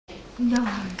No.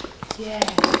 Yeah.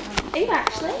 Are you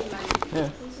actually? Yeah.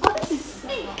 Oh, this is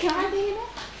sick. Can I be in it?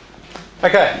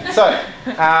 Okay,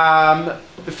 so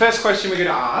the first question we're going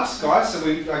to ask, guys, so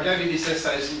I gave you this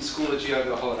essays in Schoology over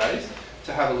the holidays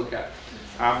to have a look at.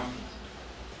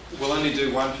 We'll only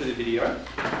do one for the video,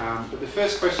 but the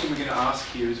first question we're going to ask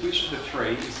here is which of the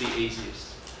three is the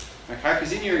easiest? Okay,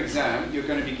 because in your exam you're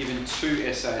going to be given 2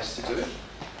 essays to do,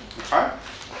 okay,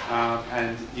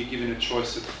 and you're given a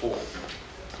choice of 4.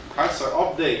 Okay, so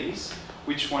of these,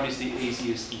 which one is the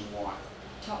easiest and why?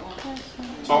 Top one.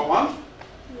 Top one?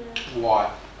 Why?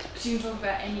 Because you can talk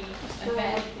about any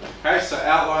event. Okay, so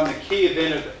outline the key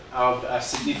event of a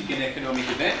significant economic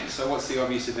event. So what's the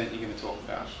obvious event you're going to talk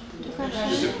about?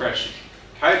 The Depression.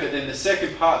 Okay, but then the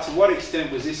second part, to what extent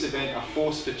was this event a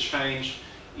force for change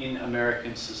in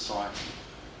American society?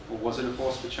 Or was it a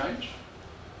force for change?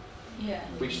 Yeah.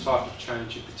 Which type of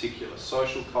change in particular?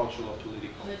 Social, cultural or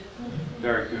political?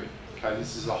 Very good. Okay,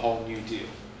 this is a whole new deal.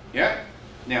 Yeah?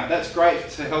 Now, that's great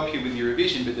to help you with your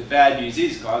revision, but the bad news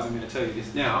is, guys, I'm going to tell you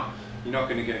this now, you're not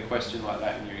going to get a question like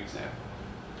that in your exam.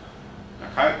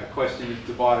 Okay, a question is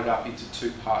divided up into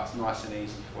 2 parts, nice and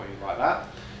easy for you like that.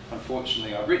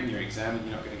 Unfortunately, I've written your exam and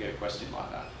you're not going to get a question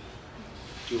like that.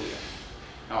 Julia.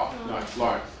 Oh, no, it's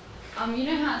Lauren. You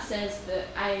know how it says the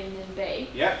A and then B?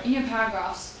 Yeah. In your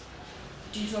paragraphs,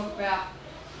 do you talk about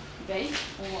B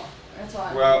or what? That's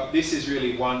why. Well, this is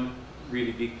really one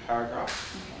really big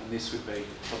paragraph, and this would be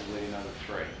probably another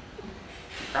 3.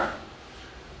 Okay?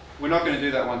 We're not going to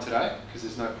do that one today, because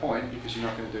there's no point, because you're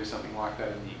not going to do something like that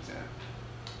in the exam.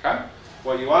 Okay?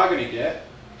 What you are going to get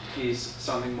is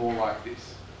something more like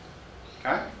this.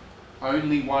 Okay?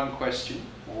 Only one question,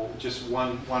 or just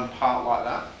one part like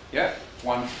that. Yeah?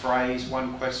 One phrase,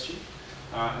 one question,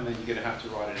 and then you're going to have to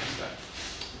write an essay.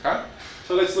 Okay?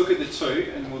 So let's look at the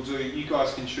 2, and we'll do, you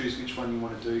guys can choose which one you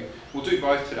want to do. We'll do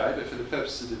both today, but for the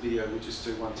purposes of the video, we'll just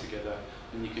do one together,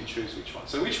 and you can choose which one.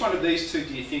 So which one of these 2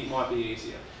 do you think might be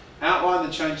easier? Outline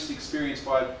the changes experienced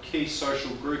by a key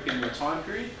social group in your time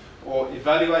period, or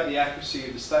evaluate the accuracy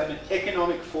of the statement,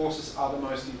 economic forces are the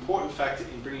most important factor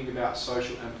in bringing about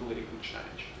social and political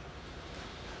change.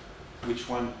 Which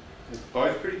one? They're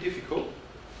both pretty difficult.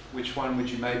 Which one would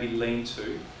you maybe lean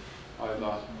to over the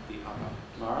other?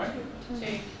 Mara?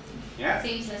 2. Yeah?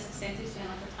 Seems less extensive than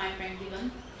like a time frame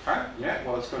given. Okay, yeah,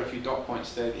 well it's got a few dot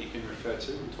points there that you can refer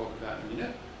to, we'll talk about in a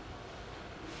minute.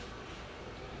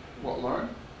 What, Lauren?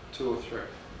 2 or 3?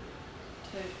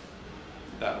 2.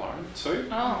 That Lauren. 2?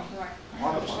 Oh, right.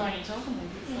 Either Which one. one are you talking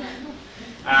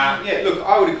about? Yeah, look,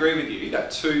 I would agree with you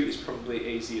that 2 is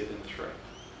probably easier than 3.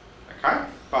 Okay?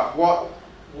 But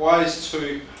why is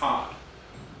 2 hard?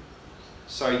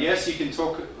 So yes, you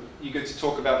get to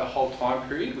talk about the whole time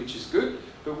period, which is good,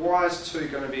 but why is 2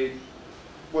 going to be,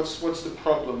 what's the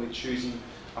problem with choosing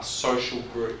a social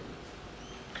group?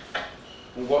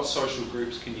 Well, what social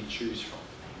groups can you choose from?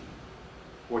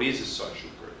 What is a social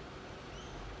group?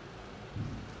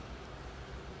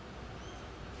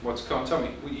 Tell me,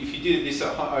 if you did this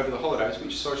over the holidays,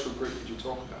 which social group did you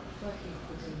talk about?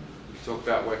 You talk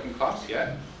about working class,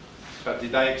 yeah. But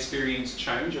did they experience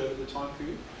change over the time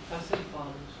period? I think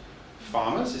farmers.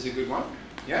 Farmers is a good one,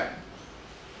 yeah.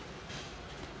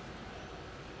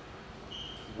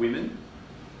 Women,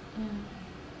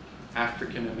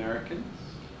 African Americans,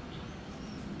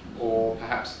 or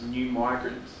perhaps new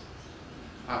migrants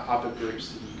are other groups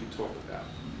that you could talk about.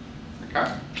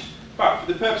 Okay? But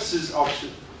for the purposes of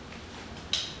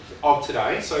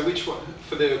today, so which one,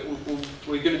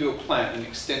 we're going to do a plan, an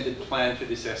extended plan for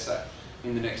this essay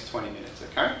in the next 20 minutes,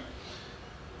 okay?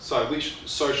 So which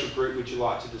social group would you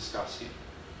like to discuss here?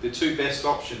 The 2 best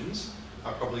options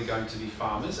are probably going to be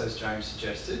farmers, as James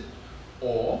suggested,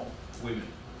 or women.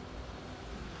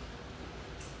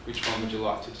 Which one would you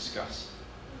like to discuss?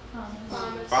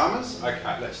 Farmers. Farmers?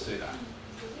 Okay, let's do that.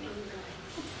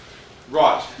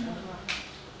 Right.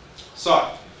 So,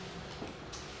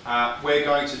 we're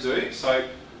going to do, so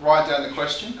write down the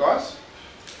question, guys.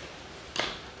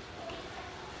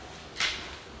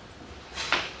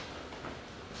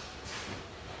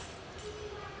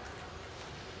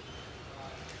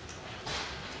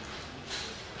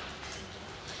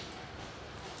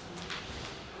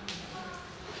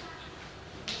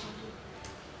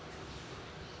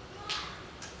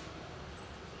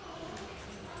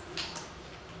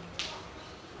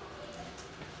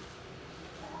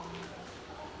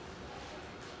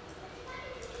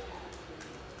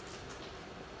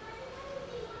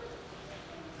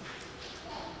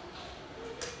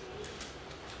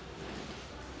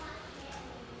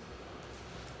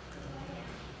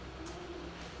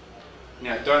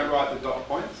 Now, don't write the dot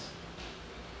points.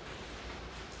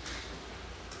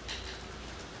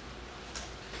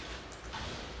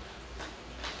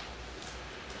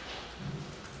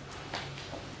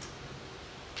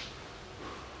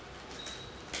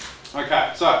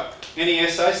 Okay, so any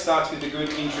essay starts with a good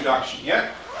introduction,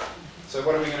 yeah? So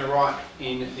what are we going to write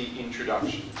in the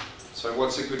introduction? So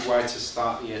what's a good way to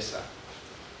start the essay?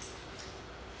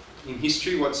 In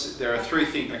history, there are three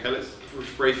things. Okay, let's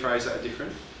rephrase that a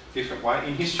different way.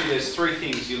 In history, there's three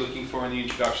things you're looking for in the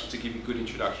introduction to give you a good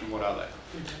introduction. What are they?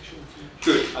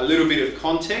 Good. A little bit of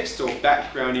context or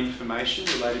background information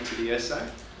related to the essay.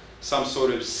 Some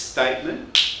sort of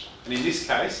statement. And in this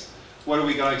case, what are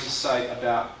we going to say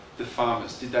about the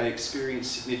farmers? Did they experience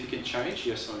significant change?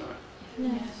 Yes or no?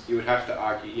 Yes. You would have to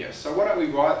argue yes. So why don't we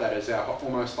write that as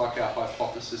almost like our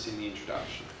hypothesis in the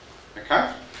introduction.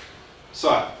 Okay?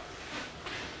 So,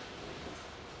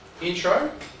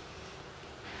 intro.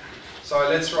 So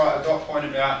let's write a dot point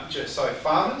about,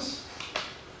 farmers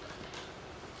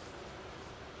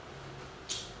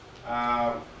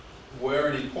were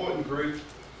an important group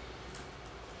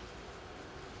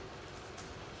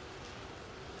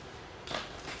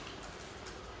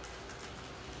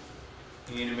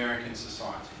in American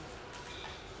society.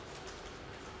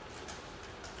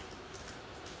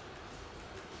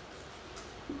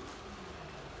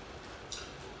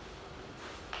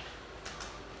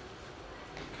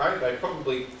 Okay,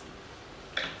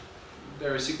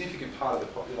 they're a significant part of the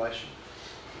population.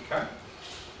 Okay,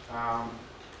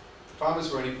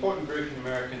 farmers were an important group in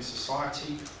American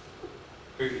society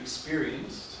who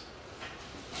experienced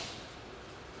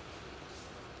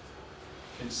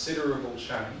considerable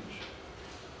change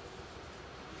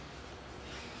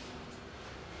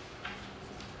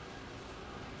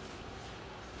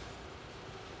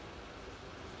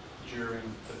during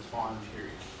the time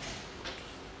period.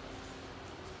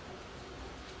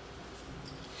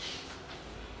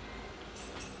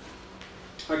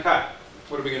 Okay,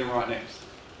 what are we going to write next?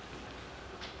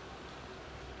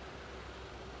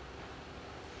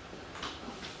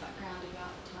 Background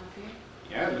about the time period.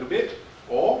 Yeah, a little bit.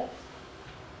 Or,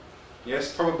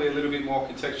 yes, probably a little bit more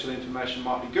contextual information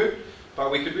might be good,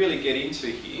 but we could really get into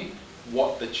here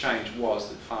what the change was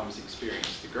that farmers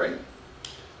experienced. Agree?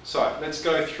 So, let's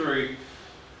go through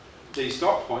these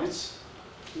dot points.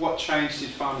 What change did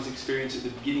farmers experience at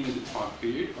the beginning of the time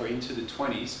period or into the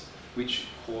 20s which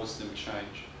caused them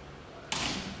change?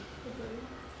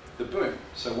 The boom.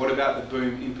 So what about the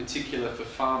boom in particular for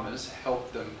farmers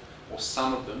helped them, or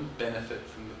some of them, benefit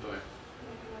from the boom?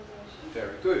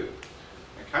 Very good.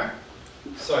 Okay.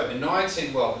 So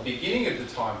the beginning of the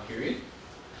time period,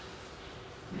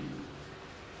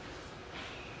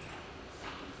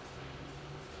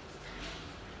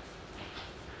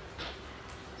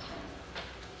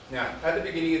 now, at the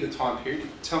beginning of the time period,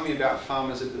 tell me about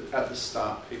farmers at the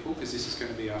start, people, because this is going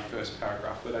to be our first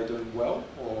paragraph. Were they doing well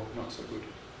or not so good?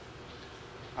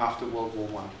 After World War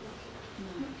I.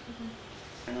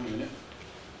 Hang on a minute.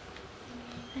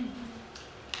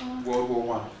 World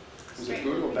War I. Was it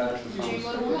good or bad for farmers?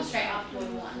 World War One, straight after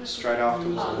World War One. Straight after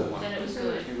World War I. Then it was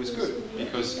good. It was good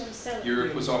because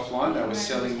Europe was offline, they were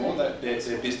selling more, their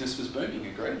business was booming,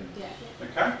 agreed? Yeah.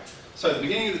 Okay? So at the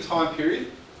beginning of the time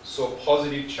period, saw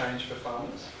positive change for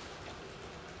farmers.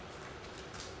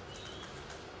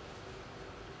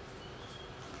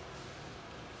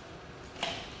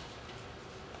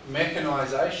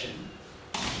 Mechanisation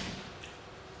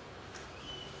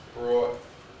brought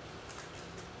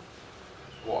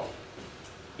what?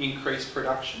 Increased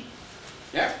production.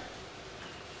 Yeah?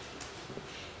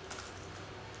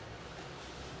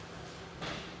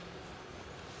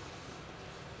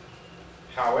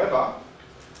 However,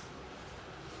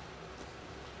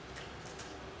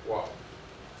 what?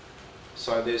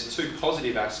 So there's two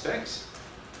positive aspects.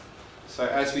 So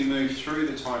as we move through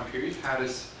the time period, how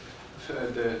does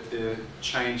the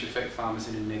change affect farmers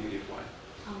in a negative way?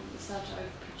 It started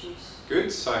to overproduce.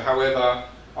 Good. So however,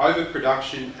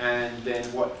 overproduction and then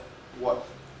what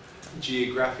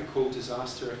geographical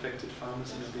disaster affected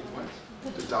farmers in a big way?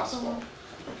 The Dust Bowl.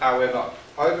 However,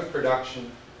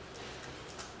 overproduction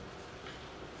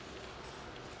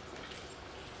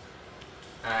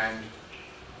and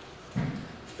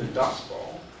the Dust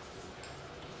Bowl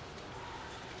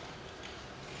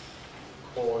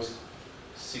caused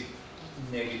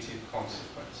negative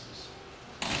consequences.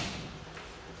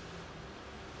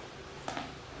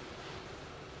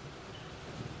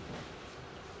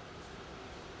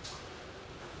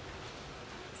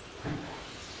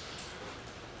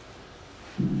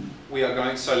 We are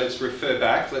going, so let's refer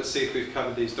back. Let's see if we've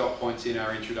covered these dot points in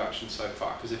our introduction so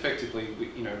far, because effectively,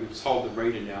 we've told the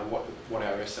reader now what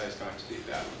our essay is going to be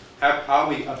about.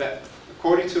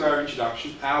 According to our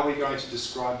introduction, are we going to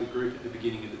describe the group at the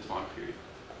beginning of the time period?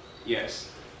 Yes.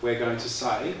 We're going to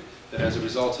say that as a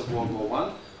result of World War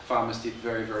I, farmers did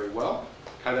very, very well.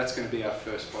 Okay, that's going to be our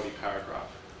first body paragraph.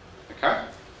 Okay?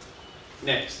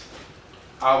 Next,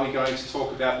 are we going to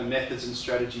talk about the methods and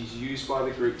strategies used by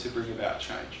the group to bring about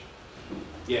change?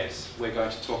 Yes, we're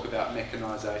going to talk about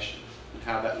mechanisation and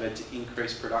how that led to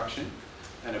increased production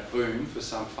and a boom for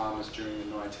some farmers during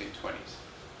the 1920s.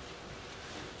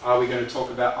 Are we going to talk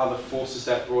about other forces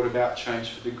that brought about change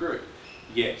for the group?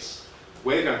 Yes.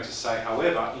 We're going to say,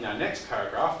 however, in our next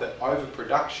paragraph, that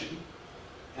overproduction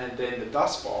and then the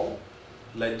Dust Bowl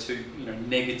led to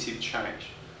negative change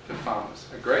for farmers.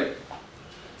 Agreed?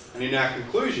 And in our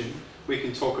conclusion, we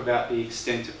can talk about the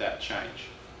extent of that change.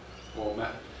 Or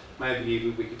maybe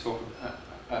even we could talk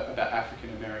about African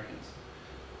Americans,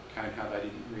 okay, and how they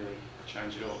didn't really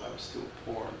change at all. They were still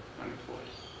poor and unemployed.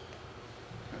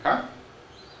 Okay?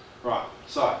 Right,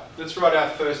 so let's write our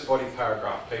first body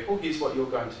paragraph, people. Here's what you're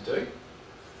going to do.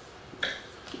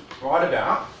 Write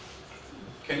about,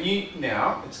 can you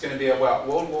now, it's going to be about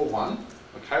World War I,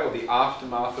 okay, or the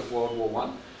aftermath of World War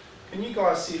I. Can you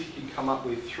guys see if you can come up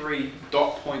with 3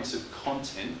 dot points of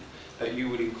content that you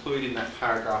would include in that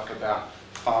paragraph about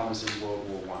farmers in World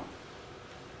War I?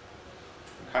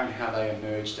 Okay, and how they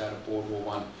emerged out of World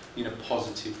War I in a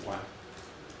positive way.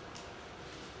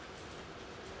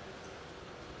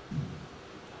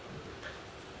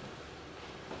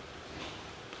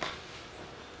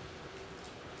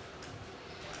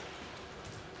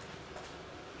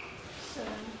 So,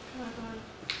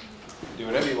 Do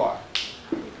whatever you like.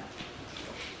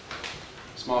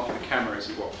 Smile for the camera as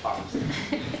you walk past.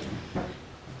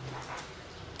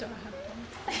 do I have one?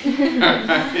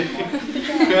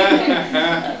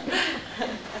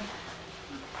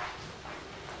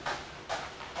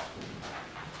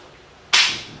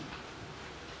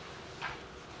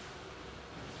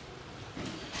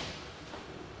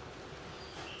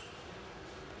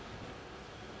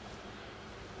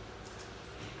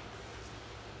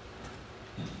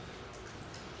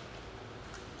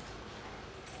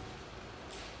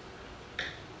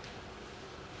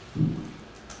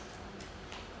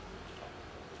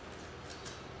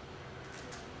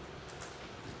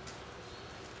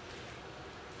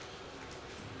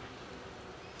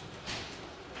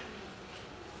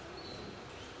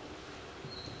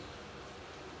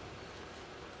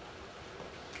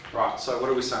 Right, so what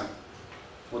are we saying?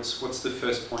 What's the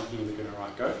first point here we're going to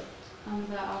write? Go.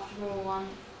 That after World War I,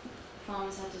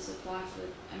 farmers had to supply for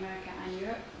America and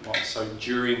Europe. What, so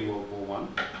during World War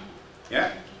I?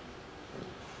 Yeah?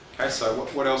 Okay, so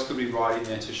what else could we write in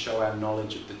there to show our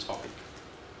knowledge of the topic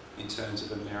in terms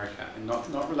of America? And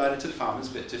not related to farmers,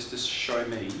 but just to show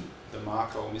me, the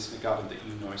marker or Miss McGovern, that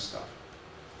you know stuff.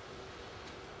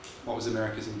 What was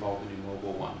America's involvement in World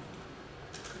War I?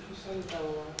 Could you say they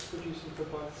were producing for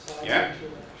both sides? Yeah. Until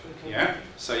they actually came Yeah,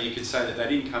 so you could say that they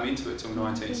didn't come into it till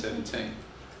 1917.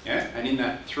 Yeah, and in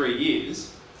that 3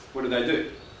 years, what did they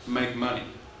do? Make money,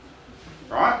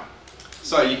 right?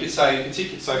 So you could say, in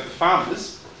particular, so for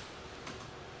farmers,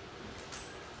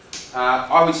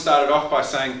 I would start it off by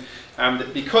saying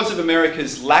that because of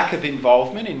America's lack of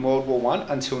involvement in World War I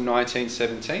until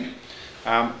 1917,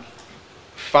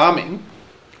 farming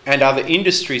and other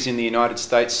industries in the United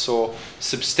States saw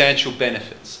substantial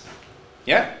benefits,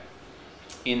 yeah,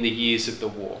 in the years of the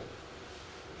war.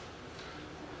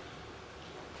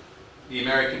 The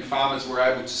American farmers were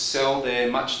able to sell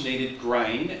their much needed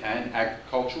grain and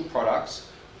agricultural products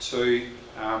to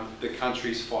the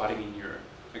countries fighting in Europe.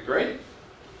 Agreed?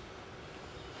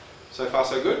 So far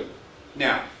so good?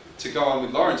 Now, to go on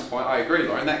with Lauren's point, I agree,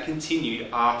 Lauren, that continued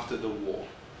after the war.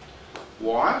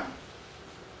 Why?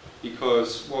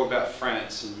 Because what about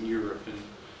France and Europe and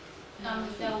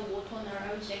If they were war-torn, they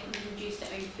were able to produce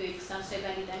their own food because they were so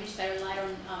badly damaged. They relied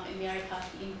on America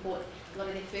to import a lot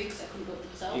of their food because they couldn't do it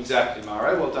themselves. Exactly,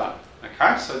 Mara, well done.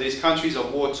 Okay, so these countries are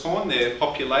war-torn, their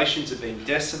populations have been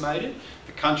decimated,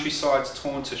 the countryside's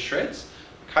torn to shreds.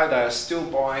 Okay, they are still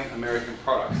buying American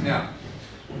products. Now,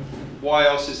 why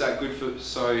else is that good for...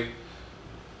 So,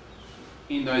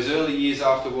 in those early years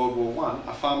after World War I,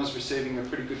 are farmers receiving a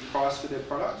pretty good price for their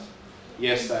products?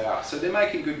 Yes, they are. So they're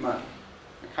making good money,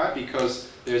 okay?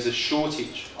 Because there's a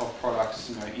shortage of products,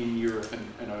 in Europe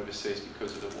and overseas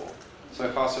because of the war. So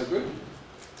far, so good.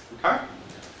 Okay.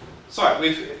 So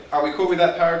are we cool with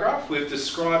that paragraph? We've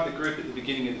described the group at the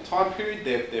beginning of the time period.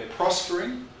 They're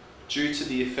prospering due to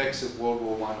the effects of World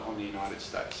War I on the United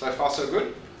States. So far, so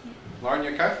good. Lauren,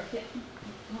 you okay? Yeah.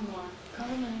 One more.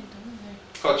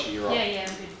 Gotcha, you're right. Yeah,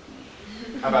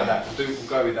 I'm good. How about that? We'll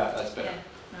go with that. That's better.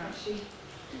 Yeah.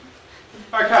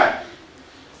 Okay.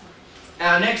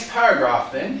 Our next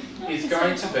paragraph then is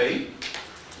going to be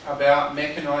about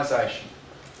mechanisation.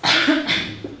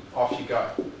 Off you go.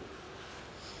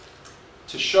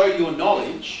 To show your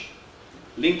knowledge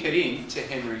link it in to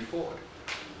Henry Ford.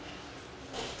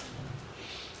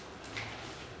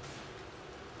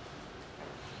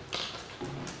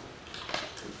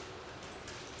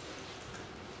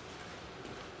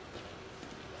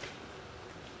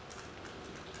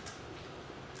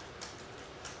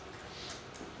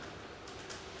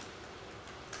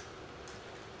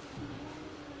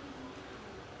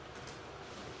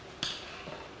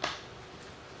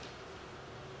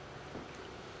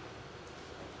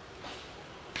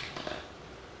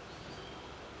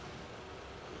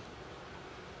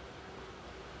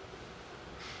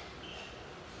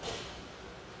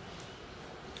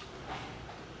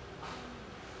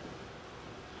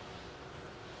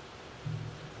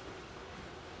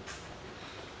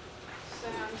 So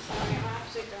I'm sorry, I'm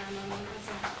actually going on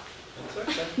That's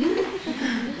okay.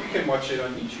 You can watch it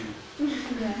on YouTube.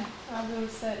 Yeah, I will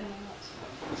certainly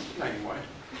watch No, you won't. it.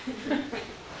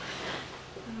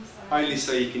 I'm sorry. Only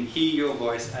so you can hear your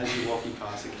voice as you're walking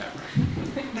past the camera.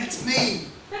 That's me!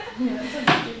 Yeah, that's a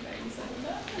good thing you said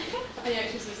that. Oh yeah,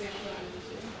 she's using it for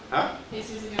YouTube. Huh?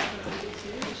 He's using it for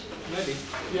YouTube. Maybe.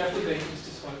 You have to be just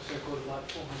to smoke so-called like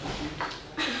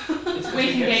 400 views. We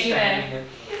can get you there.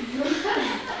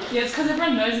 Yeah, it's because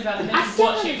everyone knows about it. They I just still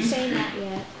watch haven't it. seen that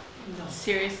yet.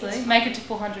 Seriously? Make it to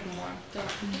 400 more. I'm so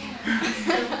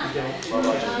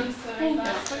Thank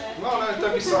bad. No,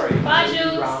 don't be sorry. Bye,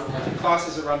 Jules.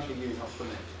 Classes are run for you, not for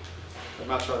me. I'd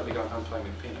much rather be going home playing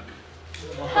with Peanut.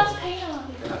 How's Peter?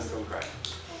 That's still great.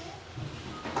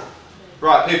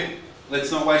 Right, people,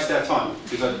 let's not waste our time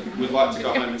because I would like to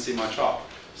go home and see my child.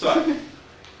 So,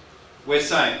 we're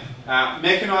saying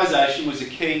mechanisation was a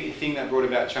key thing that brought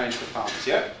about change for farmers,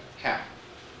 yeah? How?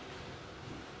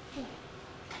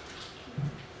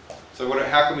 So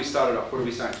how can we start it off? What are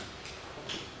we saying?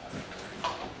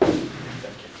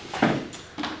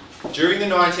 During the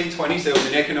 1920s, there was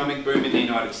an economic boom in the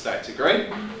United States,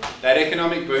 agreed? That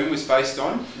economic boom was based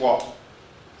on what?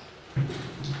 The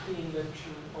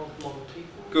invention of Model T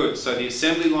Ford. Good, so the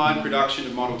assembly line production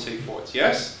of Model T Fords,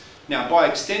 yes? Now, by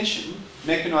extension,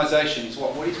 mechanisation is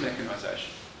what? What is mechanisation?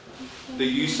 The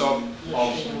use of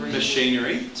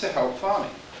machinery to help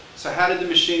farming. So how did the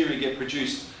machinery get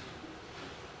produced?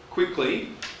 Quickly,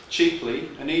 cheaply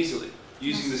and easily,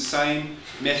 using the same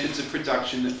methods of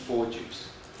production that Ford used.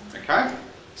 Okay?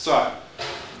 So,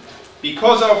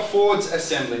 because of Ford's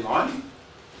assembly line,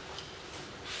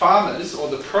 farmers, or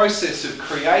the process of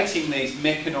creating these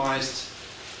mechanised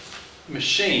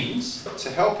machines to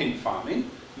help in farming,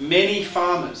 many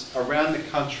farmers around the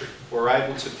country were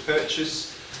able to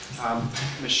purchase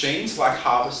machines like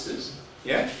harvesters,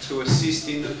 yeah, to assist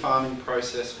in the farming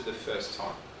process for the first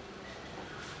time.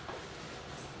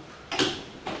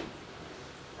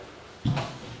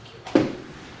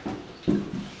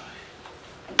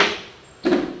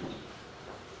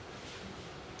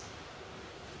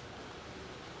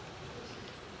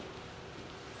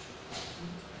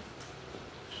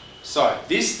 So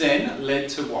this then led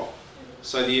to what?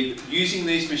 So using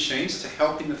these machines to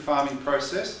help in the farming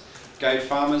process gave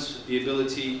farmers the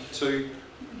ability to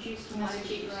Produce more at a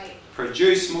cheaper rate.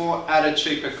 produce more at a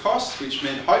cheaper cost, which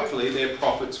meant hopefully their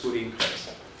profits would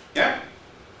increase. Yeah?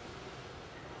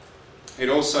 It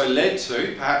also led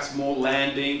to perhaps more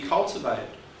land being cultivated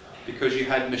because you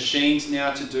had machines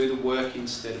now to do the work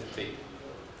instead of people.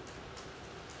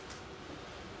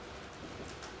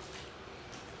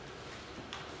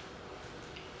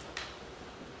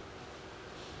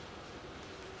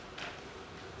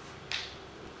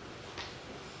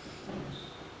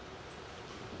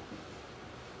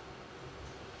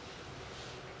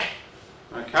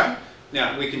 Okay,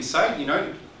 now we can say, you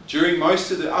know, during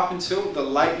most of the, up until the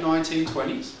late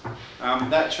 1920s,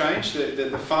 that changed,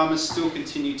 the farmers still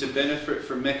continued to benefit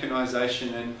from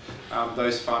mechanisation and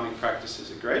those farming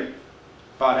practices, agreed?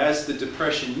 But as the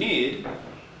Depression neared,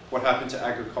 what happened to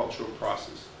agricultural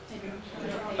prices?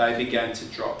 They began to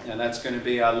drop. Now that's going to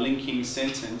be our linking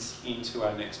sentence into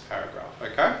our next paragraph,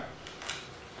 okay?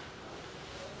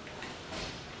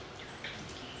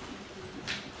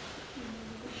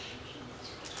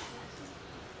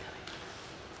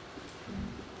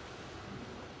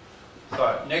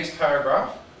 So, next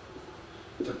paragraph,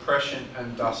 depression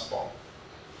and Dust Bowl.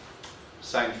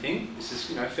 Same thing. This is,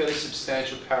 you know, a fairly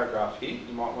substantial paragraph here.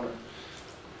 You might want to,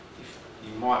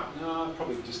 no,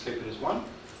 probably just keep it as one.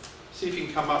 See if you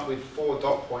can come up with 4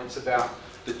 dot points about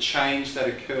the change that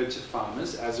occurred to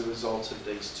farmers as a result of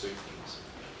these two things.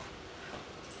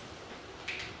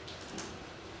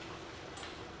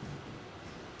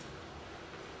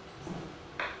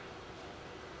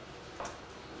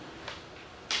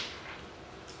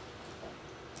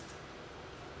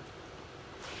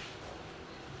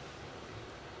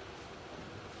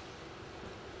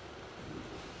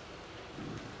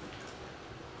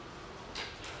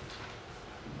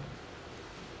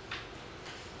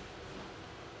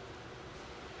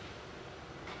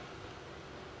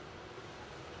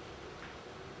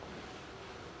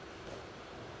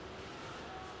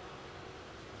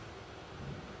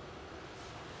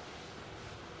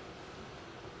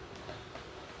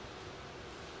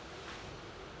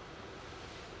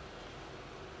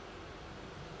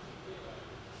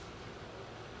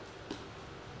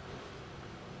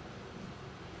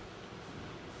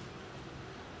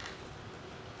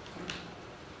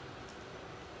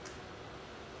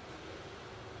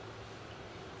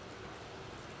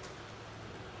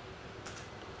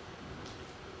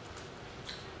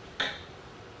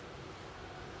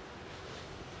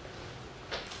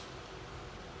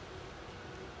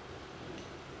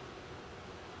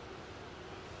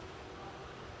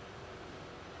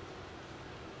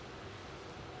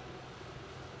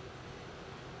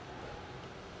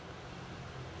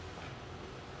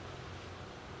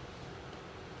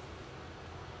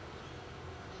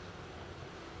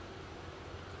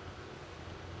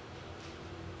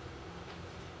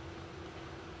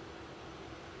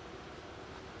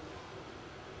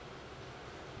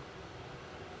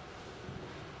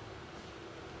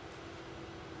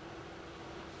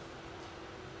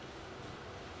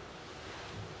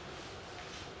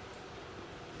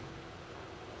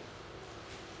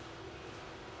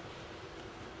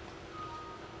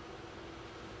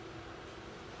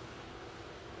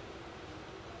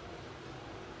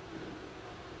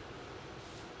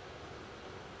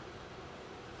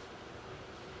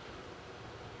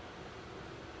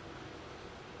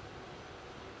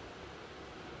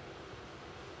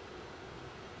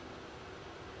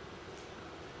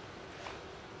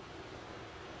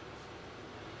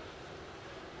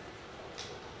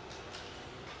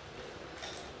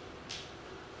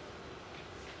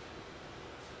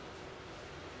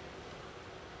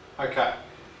 Okay.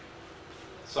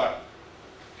 So,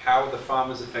 how are the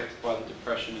farmers affected by the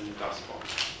Depression and the Dust Bowl?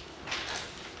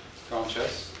 Go on,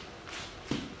 Chess.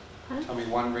 Huh? Tell me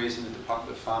one reason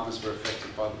the farmers were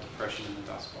affected by the Depression and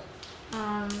the Dust Bowl.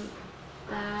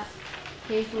 That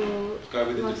people Go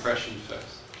with the was- Depression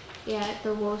first. Yeah,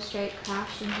 the Wall Street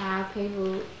crash and how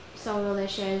people sold all their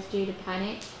shares due to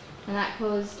panic, and that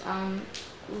caused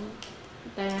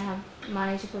they don't have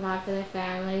money to provide for their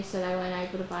families, so they weren't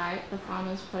able to buy the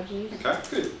farmers' produce. Okay,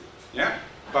 good. Yeah,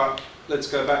 but let's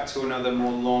go back to another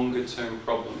more longer term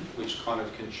problem which kind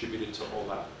of contributed to all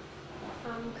that.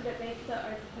 Could it be for the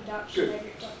overproduction? Good. They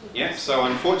ripped off the Yeah, so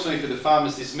unfortunately for the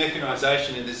farmers, this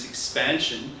mechanisation and this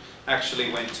expansion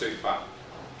actually went too far.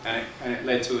 And it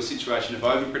led to a situation of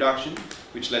overproduction,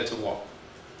 which led to what?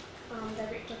 They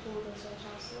ripped off all the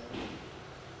surplus prices.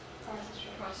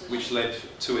 Prices. Which led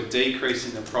to a decrease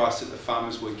in the price that the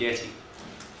farmers were getting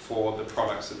for the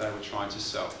products that they were trying to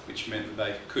sell, which meant that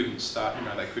they couldn't start,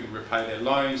 they couldn't repay their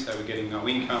loans, they were getting no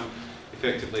income.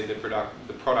 Effectively, the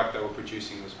product they were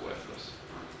producing was worthless.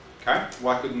 Okay,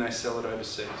 why couldn't they sell it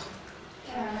overseas?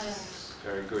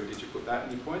 Very good. Did you put that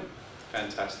in your point?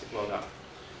 Fantastic. Well done.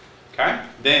 Okay.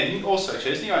 Then also,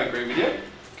 Chesney, I agree with you.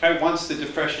 Okay. Once the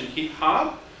Depression hit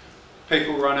hard,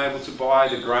 people were unable to buy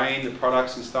the grain, the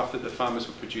products and stuff that the farmers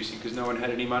were producing because no one had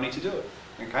any money to do it.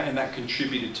 Okay, and that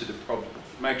contributed to the problem.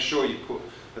 Make sure you put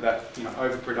that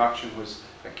overproduction was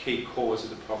a key cause of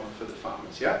the problem for the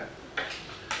farmers. Yeah.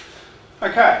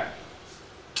 Okay.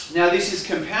 Now this is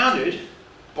compounded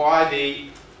by the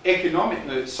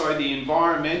the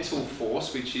environmental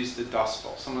force, which is the Dust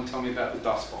Bowl. Someone tell me about the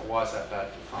Dust Bowl. Why is that bad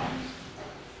for farmers?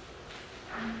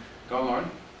 Go on,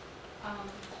 Lauren.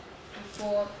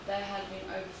 Before they had been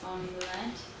over-farming the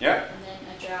land, Yeah. and then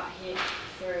a drought hit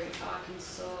through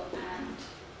Arkansas and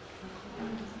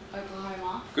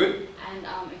Oklahoma, Good. and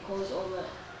it caused all the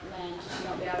land to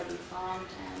not be able to be farmed,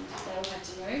 and they all had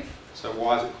to move. So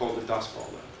why is it called the Dust Bowl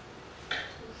then?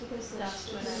 Because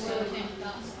That's when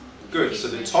the Good. So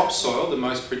the topsoil, the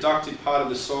most productive part of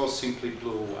the soil, simply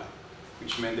blew away,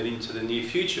 which meant that into the near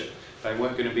future they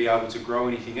weren't going to be able to grow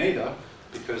anything either,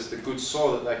 because the good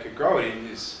soil that they could grow it in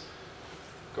is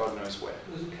God knows where.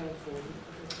 Was it California?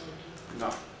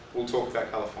 No, we'll talk about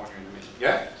California in a minute.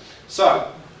 Yeah.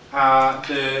 So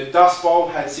the Dust Bowl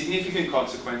had significant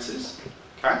consequences.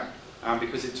 Okay,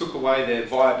 because it took away their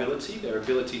viability, their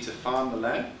ability to farm the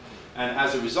land, and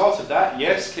as a result of that,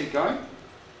 yes, keep going.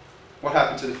 What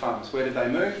happened to the farmers? Where did they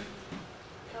move?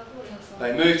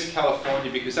 They moved to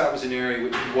California because that was an area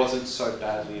which wasn't so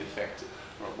badly affected,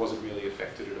 or it wasn't really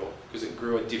affected at all, because it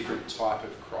grew a different type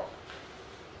of crop.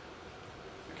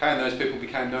 Okay, and those people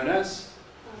became known as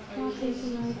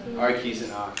Okies and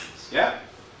Arkies. Yeah,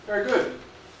 very good.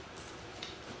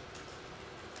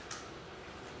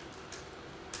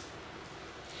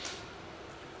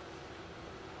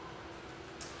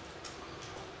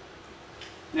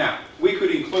 Now, we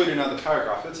could include another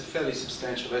paragraph. That's a fairly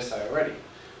substantial essay already.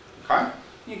 Okay?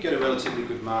 You get a relatively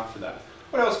good mark for that.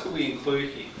 What else could we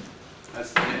include here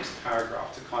as the next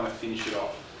paragraph to kind of finish it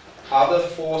off? Other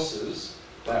forces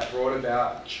that brought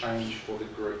about change for the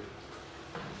group.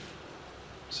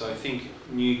 So think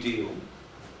New Deal.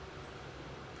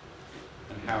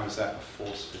 And how is that a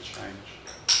force for change?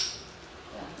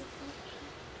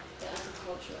 The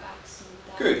agricultural acts and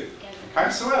that. Good. Okay,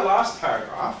 so our last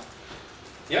paragraph.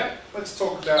 Yeah, let's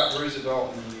talk about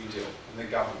Roosevelt and the New Deal and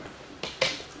the government.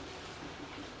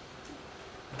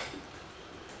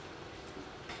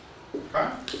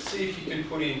 Okay, see if you can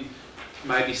put in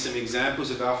maybe some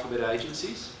examples of alphabet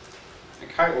agencies.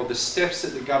 Okay, or the steps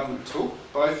that the government took,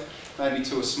 both maybe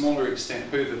to a smaller extent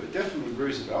Hoover, but definitely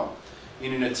Roosevelt,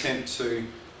 in an attempt to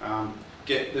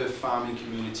get the farming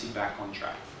community back on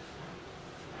track.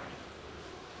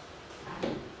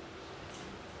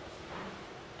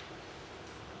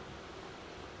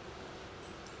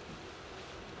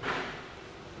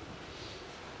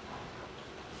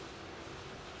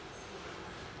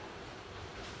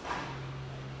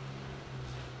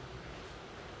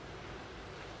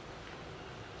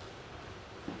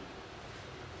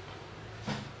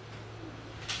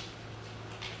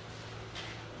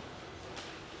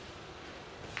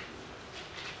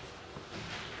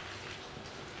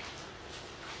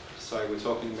 So we're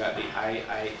talking about the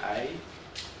AAA,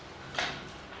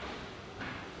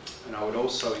 and I would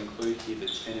also include here the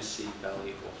Tennessee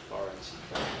Valley Authority.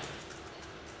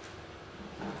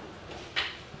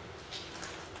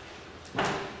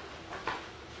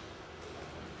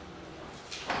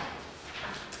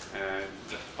 And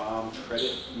the Farm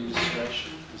Credit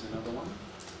Administration is another one.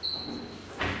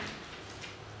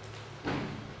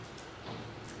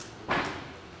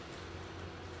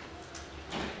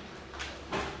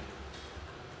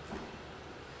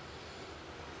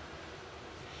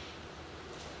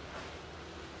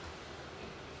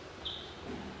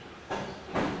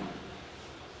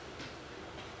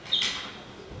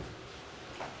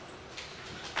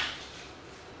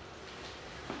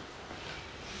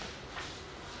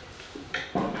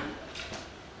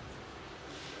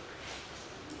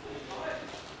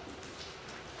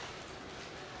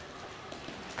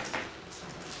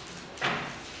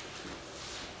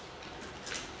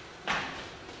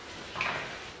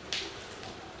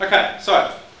 Okay,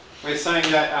 so we're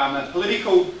saying that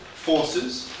political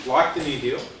forces, like the New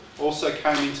Deal, also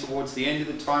came in towards the end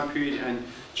of the time period and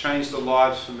changed the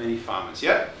lives for many farmers.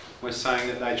 Yeah? We're saying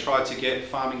that they tried to get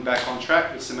farming back on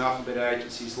track with some alphabet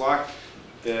agencies like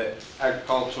the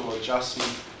Agricultural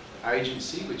Adjustment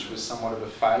Agency, which was somewhat of a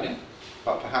failure,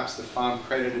 but perhaps the Farm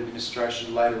Credit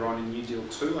Administration later on in New Deal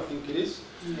 2, I think it is,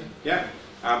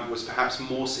 was perhaps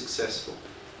more successful,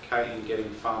 okay, in getting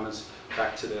farmers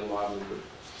back to their livelihood.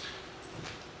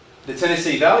 The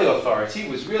Tennessee Valley Authority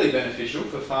was really beneficial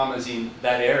for farmers in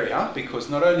that area because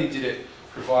not only did it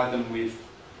provide them with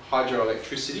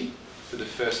hydroelectricity for the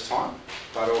first time,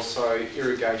 but also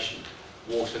irrigation,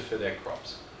 water for their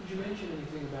crops. Did you mention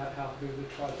anything about how Hoover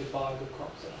tried to buy the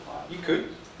crops at a higher? You could,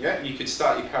 yeah. You could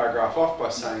start your paragraph off by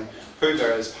saying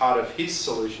Hoover, as part of his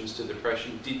solutions to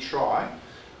depression, did try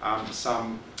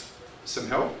some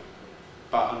help,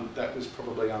 but that was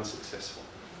probably unsuccessful.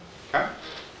 Okay.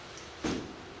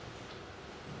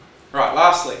 Right.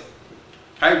 Lastly,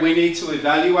 okay, we need to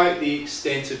evaluate the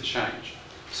extent of change.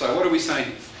 So, what are we saying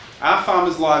here? Are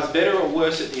farmers' lives better or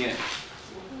worse at the end?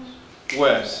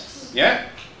 Worse. Yeah.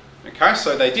 Okay,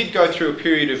 so they did go through a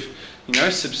period of,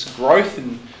 some growth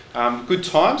and good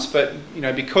times, but,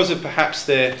 because of perhaps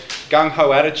their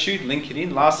gung-ho attitude, link it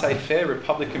in, laissez-faire,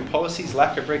 Republican policies,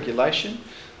 lack of regulation,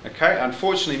 okay,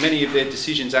 unfortunately many of their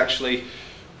decisions actually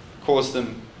caused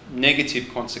them negative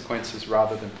consequences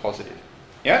rather than positive.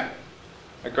 Yeah?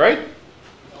 Agreed?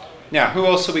 Now, who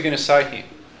else are we going to say here?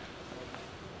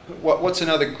 What's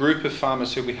another group of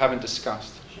farmers who we haven't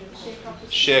discussed?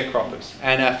 Sharecroppers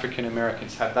and African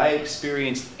Americans. Have they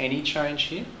experienced any change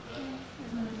here?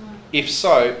 If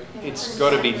so, it's got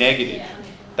to be negative.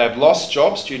 They've lost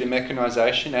jobs due to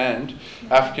mechanisation, and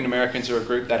African Americans are a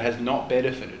group that has not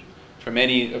benefited from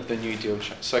any of the New Deal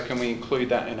change. So can we include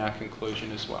that in our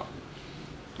conclusion as well?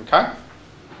 Okay?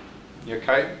 You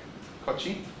okay,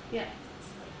 Kochi? Yeah.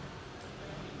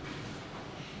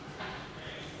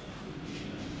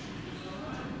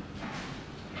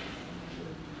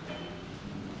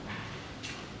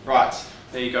 Right,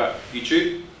 there you go.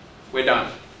 YouTube, we're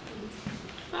done.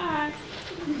 Bye.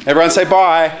 Everyone say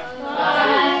bye.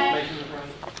 Bye.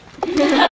 Making it rain.